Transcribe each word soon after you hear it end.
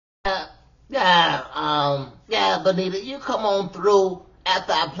Yeah, Bonita, you come on through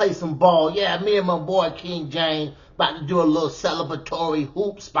after I play some ball. Yeah, me and my boy King James about to do a little celebratory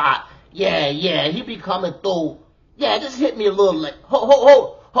hoop spot. Yeah, he be coming through. Yeah, just hit me a little late.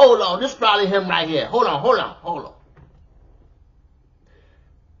 Hold on. This is probably him right here. Hold on.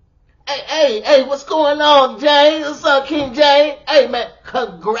 Hey, what's going on, James? What's up, King James? Hey, man,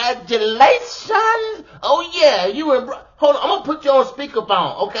 congratulations. Oh, yeah, hold on, I'm going to put you on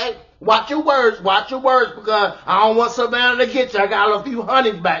speakerphone, okay? Watch your words, because I don't want somebody to get you. I got a few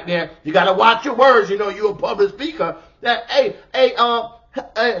honeys back there. You got to watch your words. You know, you're a public speaker. Holla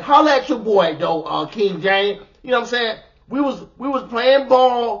at your boy, though, King James. You know what I'm saying? We was playing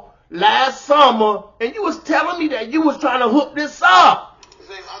ball last summer, and you was telling me that you was trying to hook this up.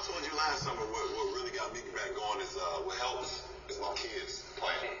 I told you last summer what really got me back going is what helps is my kids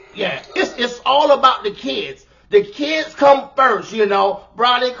playing. Yeah, it's all about the kids. The kids come first, you know.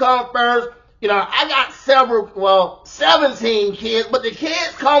 Bronny come first. You know, I got 17 kids, but the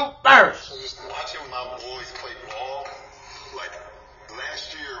kids come first. So just watching my boys play ball, like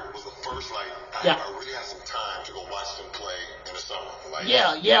last year was the first I really had some time to go watch them play in the summer.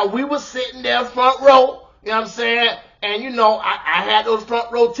 Yeah, we was sitting there front row, you know what I'm saying? And, you know, I had those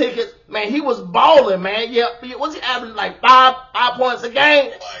front row tickets. Man, he was balling, man. Yeah, what's he averaging, like 5 points a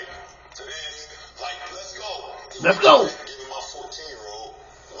game? Let's go. Giving my 14-year-old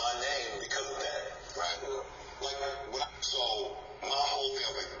my name because of that, right? So my whole thing,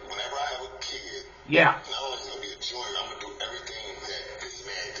 whenever I have a kid, not only is it going to be a joy, I'm going to do everything that this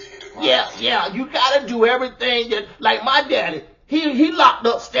man didn't do. Yeah, you got to do everything that, like my daddy, he locked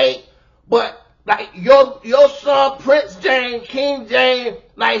up state, but like your son, Prince James, King James,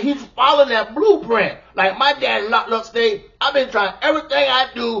 like he's following that blueprint. Like my dad locked up state. I've been trying everything I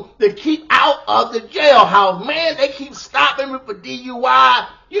do to keep out of the jailhouse. Man, they keep stopping me for DUI.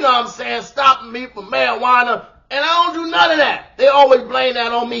 You know what I'm saying? Stopping me for marijuana. And I don't do none of that. They always blame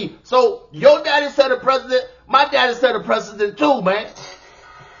that on me. So your daddy set a precedent. My daddy set a precedent too, man. They're going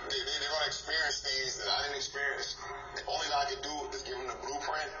to experience things that I didn't experience. The only thing I could do is give them the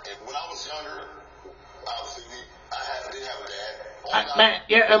blueprint. And when I was younger, obviously, didn't have a dad.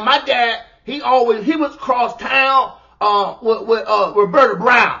 And my dad, he was cross town with Roberta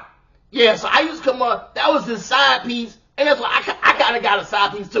Brown. Yeah, so I used to come up, that was his side piece, and that's why I kind of got a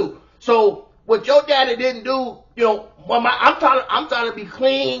side piece too. So what your daddy didn't do, you know, I'm trying to be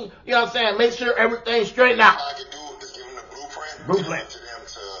clean, you know what I'm saying, make sure everything's straightened out. All I can do is give them the blueprint to them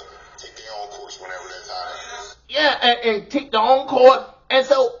to take their own course whenever their time is. Yeah, and take their own course. And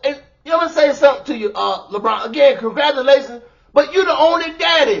so, you know, I'm going to say something to you, LeBron. Again, congratulations. But you're the only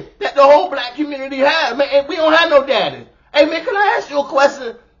daddy that the whole black community has, man. And we don't have no daddy. Hey, man, can I ask you a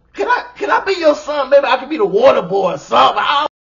question? Can I be your son? Maybe I could be the water boy or something.